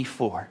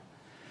 24.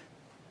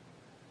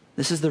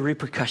 This is the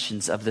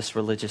repercussions of this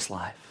religious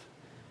life.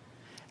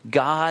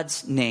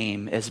 God's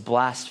name is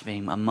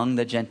blasphemed among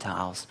the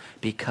Gentiles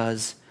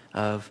because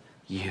of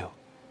you.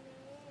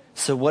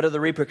 So what are the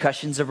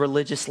repercussions of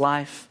religious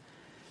life?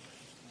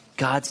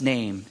 God's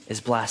name is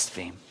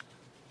blasphemed.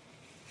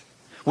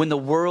 When the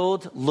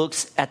world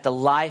looks at the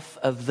life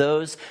of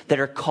those that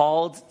are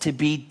called to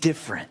be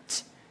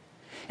different,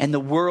 and the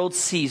world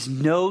sees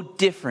no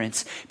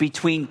difference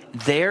between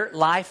their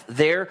life,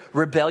 their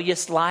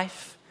rebellious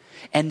life,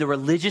 and the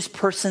religious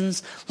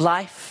person's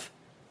life,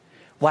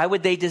 why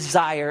would they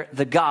desire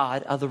the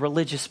God of the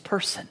religious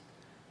person?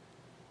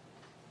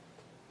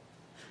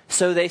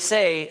 So they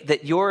say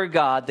that your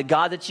God, the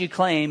God that you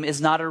claim,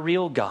 is not a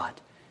real God.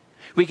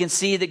 We can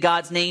see that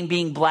God's name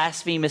being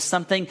blasphemed is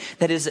something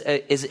that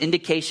is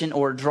indication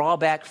or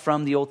drawback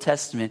from the Old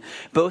Testament.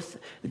 Both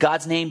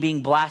God's name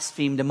being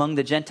blasphemed among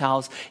the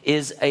Gentiles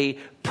is a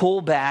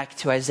pullback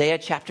to Isaiah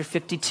chapter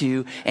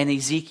 52 and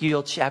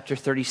Ezekiel chapter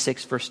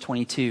 36, verse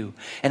 22.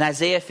 In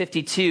Isaiah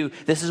 52,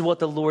 this is what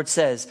the Lord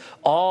says: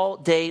 all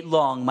day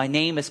long, my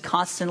name is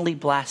constantly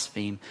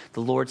blasphemed,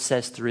 the Lord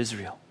says through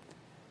Israel.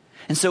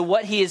 And so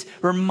what he is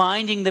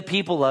reminding the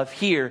people of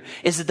here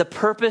is that the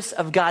purpose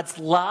of God's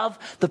love,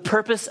 the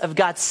purpose of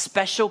God's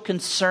special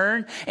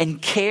concern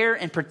and care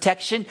and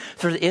protection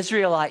for the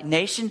Israelite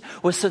nation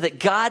was so that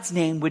God's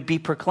name would be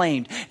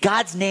proclaimed.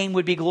 God's name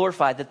would be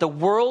glorified, that the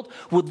world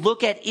would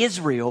look at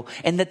Israel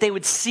and that they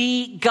would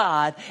see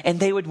God and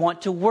they would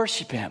want to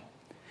worship him.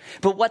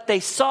 But what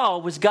they saw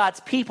was God's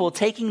people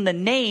taking the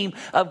name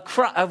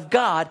of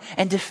God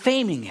and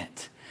defaming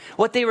it.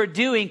 What they were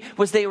doing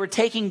was they were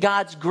taking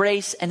God's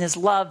grace and his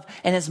love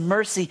and his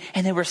mercy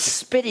and they were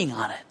spitting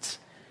on it.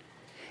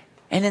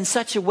 And in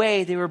such a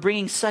way, they were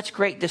bringing such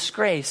great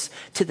disgrace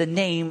to the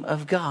name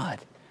of God.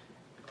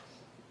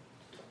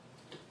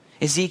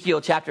 Ezekiel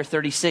chapter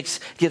 36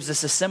 gives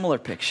us a similar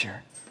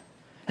picture.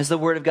 As the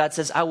word of God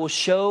says, I will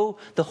show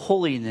the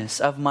holiness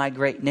of my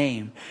great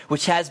name,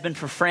 which has been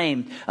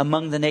profaned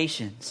among the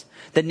nations.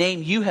 The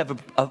name you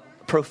have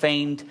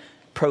profaned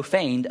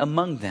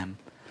among them.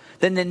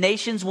 Then the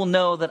nations will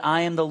know that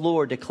I am the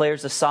Lord,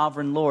 declares the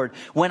sovereign Lord,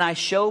 when I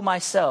show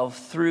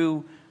myself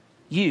through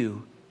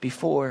you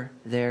before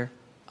their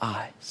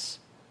eyes.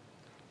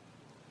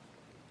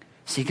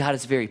 See, God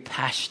is very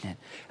passionate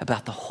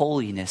about the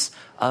holiness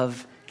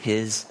of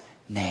his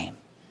name.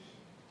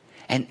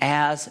 And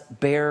as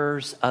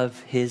bearers of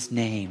his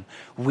name,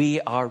 we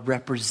are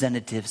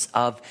representatives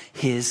of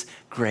his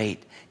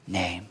great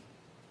name.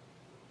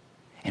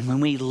 And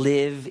when we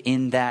live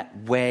in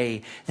that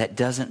way that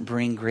doesn't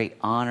bring great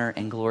honor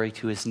and glory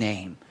to his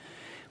name,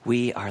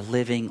 we are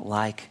living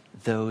like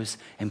those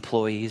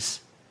employees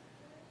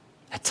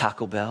at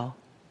Taco Bell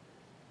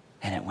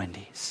and at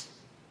Wendy's.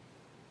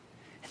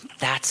 And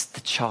that's the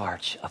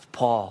charge of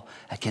Paul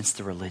against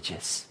the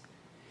religious.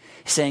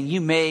 He's saying you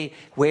may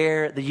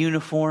wear the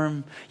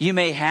uniform, you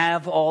may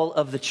have all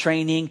of the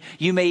training,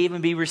 you may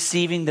even be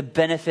receiving the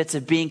benefits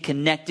of being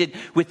connected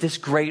with this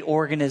great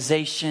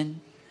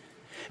organization.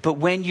 But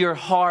when your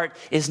heart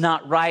is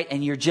not right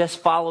and you're just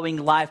following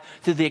life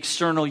through the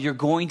external, you're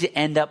going to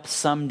end up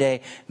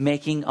someday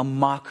making a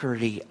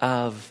mockery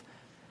of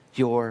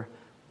your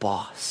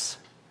boss.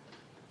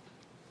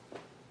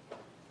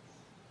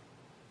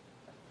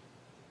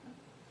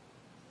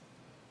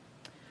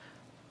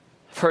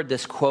 I've heard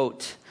this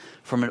quote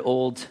from an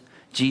old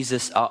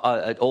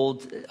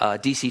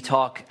DC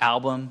Talk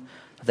album,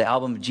 the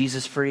album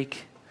Jesus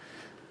Freak.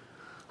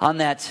 On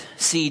that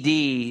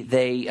CD,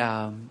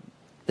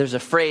 there's a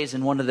phrase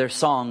in one of their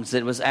songs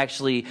that was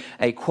actually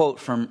a quote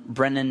from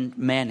Brennan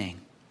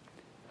Manning,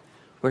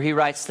 where he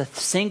writes, the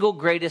single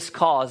greatest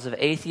cause of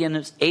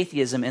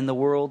atheism in the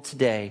world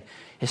today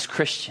is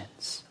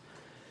Christians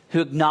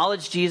who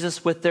acknowledge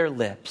Jesus with their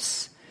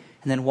lips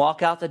and then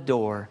walk out the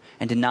door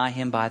and deny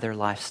him by their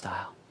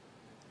lifestyle.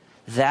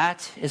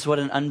 That is what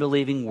an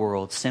unbelieving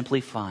world simply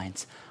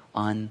finds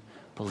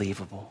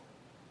unbelievable.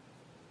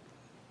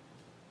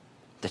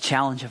 The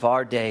challenge of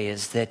our day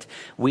is that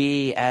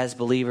we as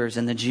believers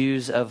and the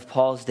Jews of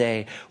Paul's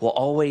day will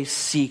always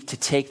seek to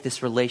take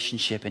this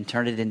relationship and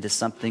turn it into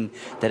something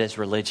that is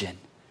religion.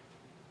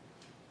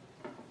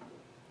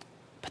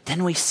 But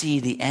then we see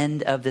the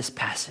end of this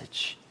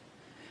passage.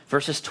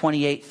 Verses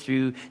 28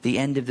 through the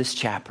end of this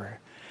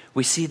chapter.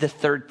 We see the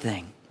third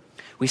thing.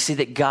 We see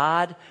that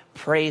God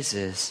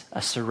praises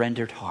a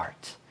surrendered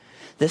heart.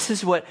 This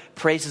is what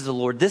praises the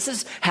Lord. This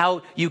is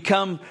how you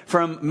come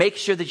from make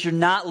sure that you're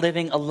not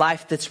living a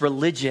life that's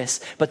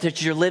religious, but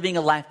that you're living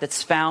a life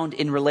that's found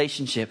in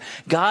relationship.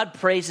 God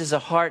praises a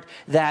heart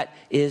that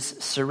is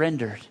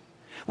surrendered.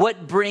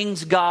 What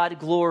brings God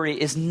glory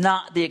is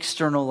not the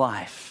external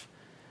life.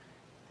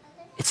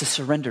 It's a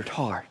surrendered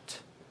heart.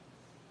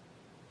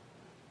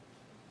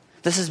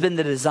 This has been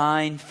the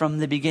design from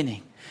the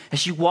beginning.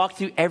 As you walk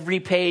through every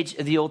page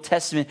of the Old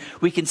Testament,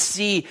 we can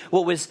see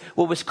what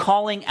was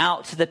calling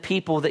out to the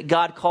people that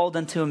God called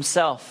unto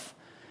himself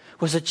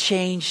was a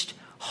changed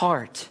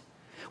heart.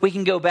 We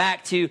can go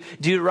back to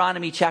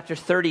Deuteronomy chapter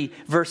 30,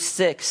 verse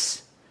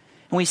 6.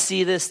 And we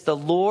see this: the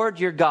Lord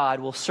your God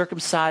will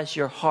circumcise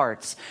your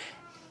hearts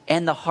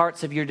and the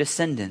hearts of your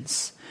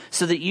descendants,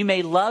 so that you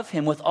may love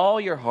him with all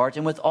your heart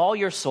and with all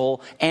your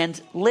soul and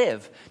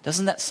live.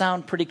 Doesn't that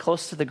sound pretty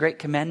close to the Great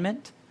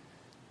Commandment?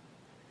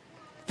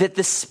 That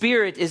the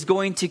Spirit is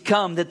going to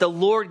come, that the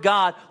Lord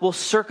God will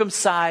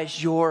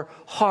circumcise your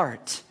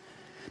heart.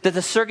 That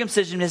the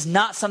circumcision is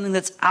not something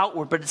that's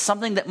outward, but it's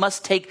something that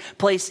must take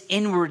place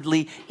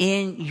inwardly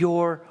in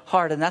your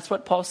heart. And that's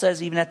what Paul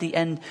says even at the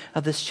end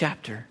of this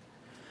chapter.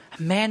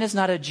 A man is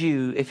not a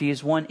Jew if he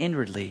is one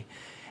inwardly.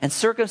 And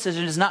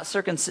circumcision is not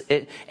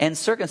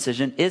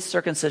circumcision is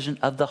circumcision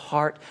of the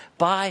heart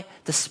by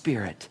the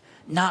Spirit,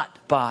 not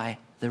by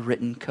the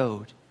written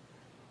code.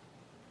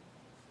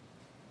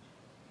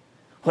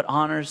 What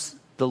honors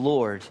the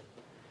Lord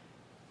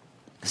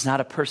is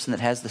not a person that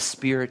has the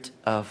spirit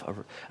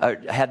of,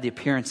 have the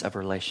appearance of a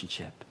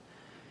relationship.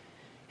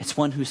 It's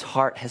one whose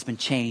heart has been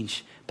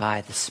changed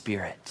by the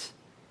Spirit.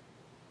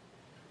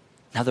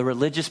 Now, the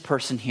religious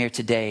person here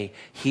today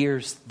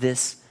hears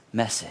this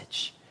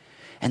message,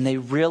 and they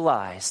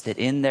realize that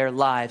in their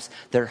lives,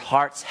 their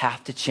hearts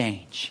have to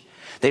change.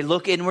 They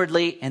look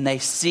inwardly and they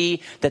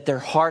see that their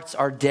hearts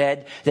are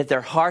dead, that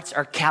their hearts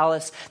are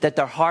callous, that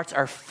their hearts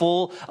are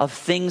full of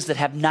things that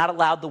have not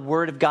allowed the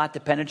Word of God to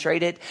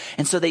penetrate it.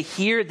 And so they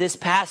hear this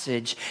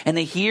passage and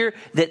they hear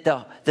that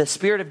the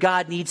Spirit of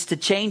God needs to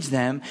change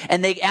them.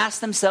 And they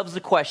ask themselves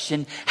the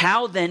question,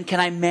 how then can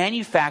I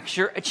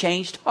manufacture a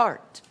changed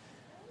heart?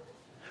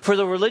 For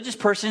the religious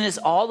person is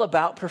all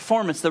about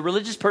performance. The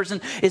religious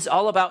person is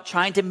all about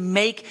trying to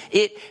make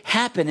it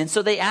happen. And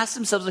so they ask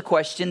themselves the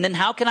question, then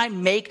how can I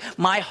make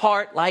my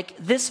heart like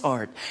this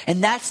heart?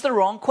 And that's the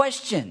wrong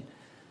question.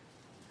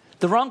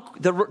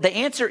 The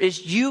answer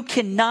is you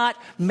cannot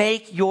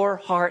make your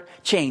heart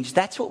change.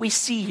 That's what we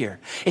see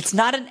here. It's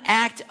not an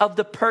act of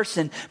the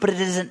person, but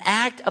it is an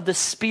act of the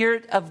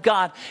Spirit of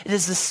God. It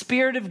is the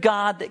Spirit of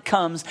God that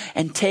comes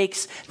and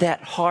takes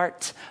that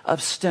heart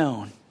of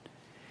stone,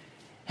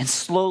 and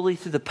slowly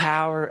through the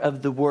power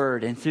of the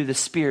Word and through the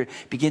Spirit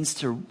begins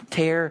to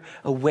tear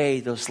away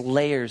those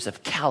layers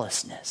of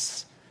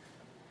callousness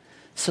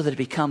so that it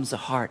becomes a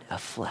heart of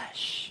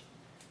flesh.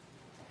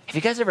 Have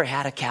you guys ever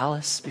had a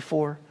callus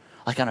before?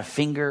 Like on a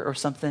finger or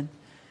something?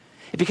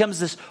 It becomes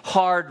this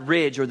hard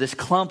ridge or this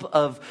clump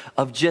of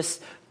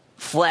just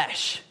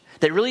flesh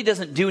that really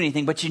doesn't do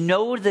anything, but you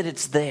know that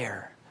it's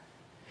there.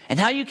 And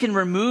how you can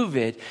remove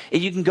it,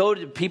 you can go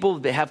to people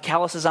that have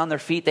calluses on their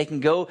feet. They can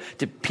go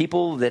to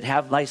people that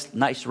have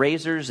nice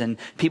razors and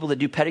people that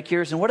do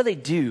pedicures. And what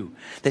do?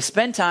 They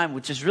spend time,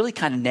 which is really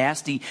kind of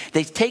nasty.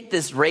 They take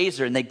this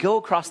razor and they go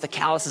across the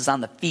calluses on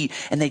the feet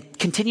and they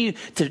continue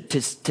to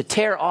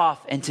tear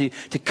off and to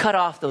cut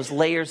off those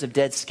layers of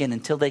dead skin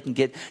until they can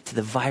get to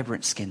the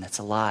vibrant skin that's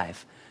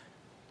alive.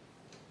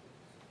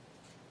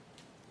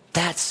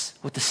 That's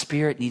what the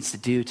Spirit needs to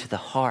do to the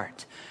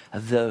heart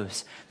of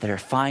those that are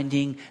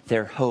finding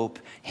their hope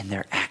in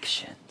their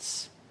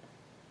actions.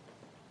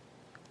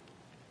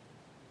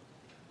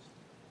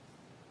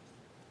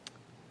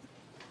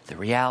 The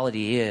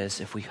reality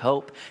is, if we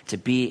hope to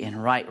be in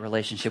right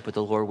relationship with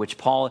the Lord, which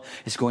Paul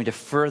is going to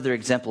further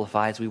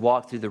exemplify as we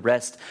walk through the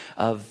rest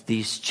of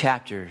these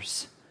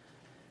chapters,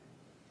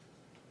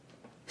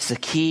 the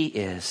key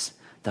is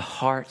the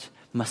heart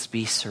must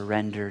be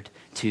surrendered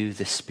to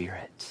the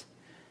Spirit.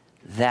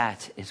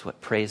 That is what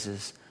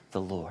praises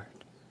the Lord.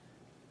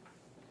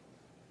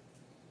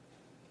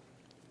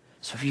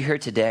 So if you're here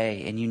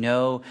today and you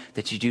know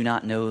that you do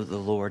not know the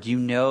Lord, you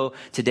know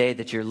today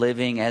that you're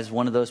living as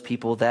one of those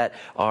people that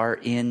are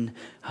in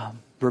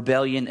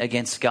rebellion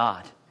against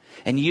God,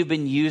 and you've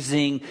been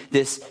using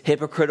this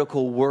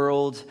hypocritical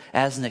world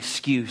as an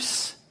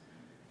excuse,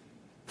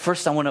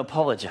 first I want to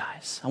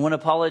apologize. I want to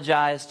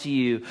apologize to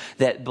you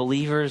that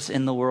believers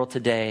in the world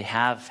today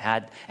have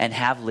had and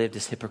have lived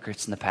as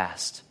hypocrites in the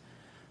past.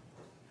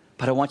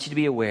 But I want you to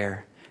be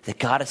aware that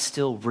God is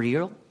still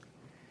real.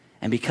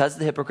 And because of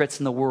the hypocrites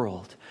in the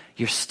world,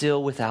 you're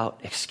still without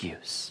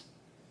excuse.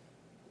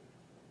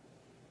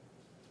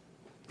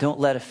 Don't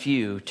let a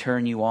few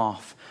turn you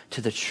off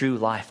to the true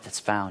life that's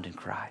found in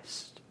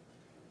Christ.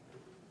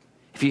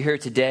 If you're here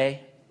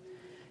today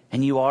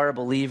and you are a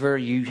believer,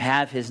 you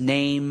have His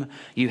name,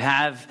 you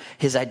have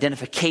His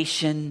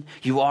identification,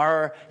 you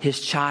are His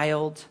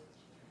child,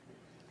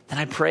 then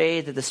I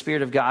pray that the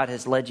Spirit of God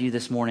has led you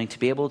this morning to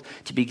be able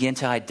to begin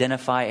to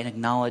identify and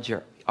acknowledge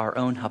our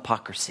own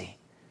hypocrisy.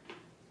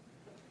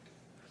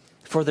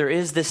 For there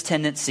is this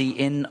tendency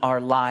in our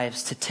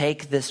lives to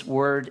take this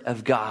Word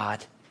of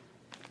God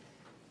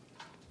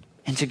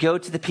and to go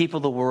to the people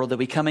of the world that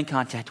we come in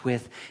contact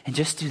with and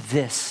just do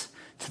this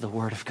to the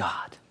Word of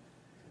God.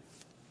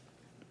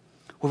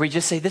 Where we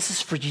just say, this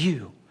is for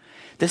you.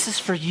 This is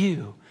for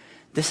you.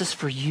 This is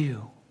for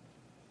you.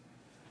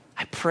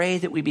 I pray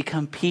that we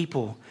become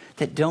people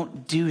that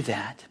don't do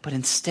that, but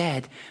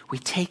instead we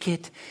take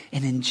it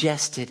and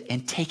ingest it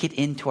and take it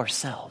into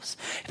ourselves.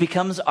 It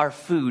becomes our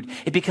food.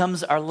 It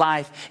becomes our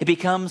life. It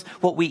becomes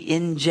what we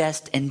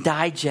ingest and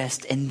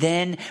digest, and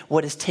then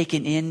what is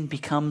taken in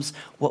becomes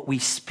what we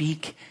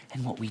speak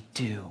and what we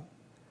do.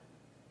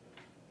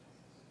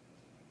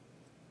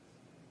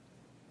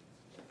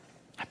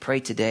 I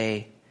pray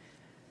today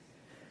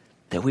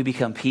that we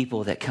become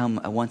people that come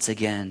once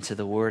again to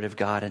the Word of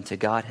God and to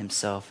God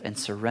Himself and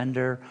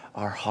surrender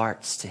our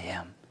hearts to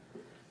Him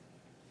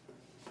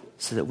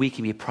so that we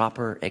can be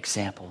proper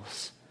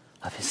examples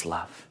of His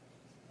love.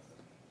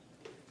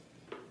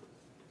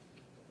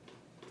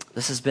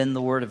 This has been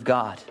the Word of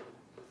God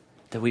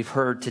that we've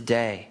heard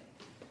today.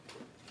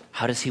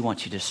 How does He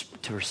want you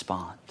to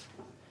respond?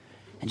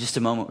 In just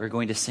a moment, we're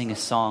going to sing a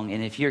song.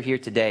 And if you're here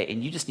today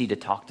and you just need to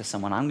talk to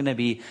someone, I'm going to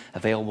be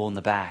available in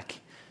the back.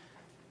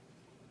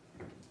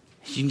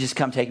 You can just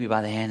come take me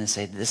by the hand and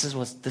say, this is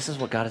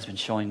what God has been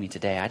showing me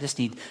today. I just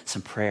need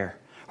some prayer,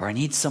 or I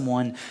need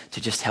someone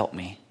to just help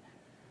me.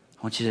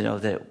 I want you to know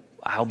that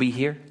I'll be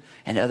here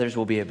and others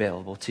will be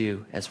available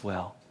too as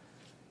well.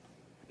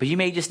 But you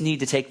may just need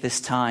to take this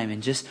time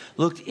and just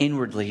look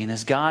inwardly. And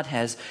as God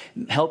has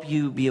helped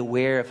you be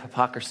aware of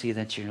hypocrisy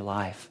that's in your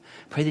life,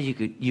 pray that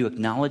you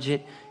acknowledge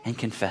it and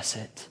confess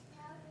it.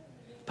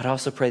 But I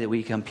also pray that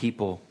we become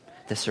people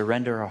that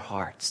surrender our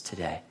hearts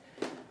today.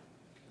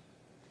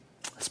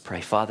 Let's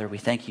pray. Father, we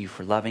thank you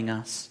for loving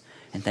us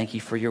and thank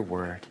you for your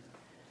word.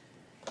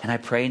 And I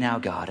pray now,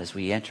 God, as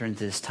we enter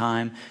into this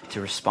time to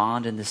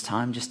respond and this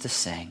time just to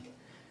sing,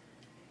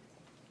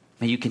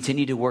 may you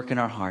continue to work in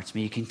our hearts.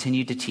 May you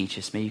continue to teach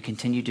us. May you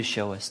continue to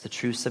show us the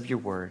truths of your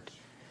word.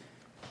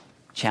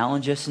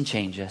 Challenge us and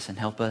change us and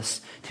help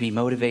us to be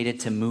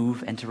motivated to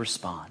move and to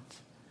respond.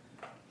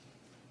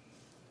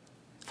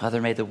 Father,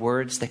 may the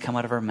words that come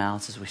out of our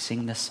mouths as we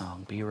sing this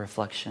song be a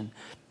reflection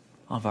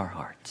of our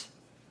heart.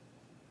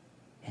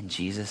 In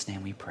Jesus'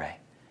 name we pray.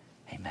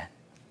 Amen.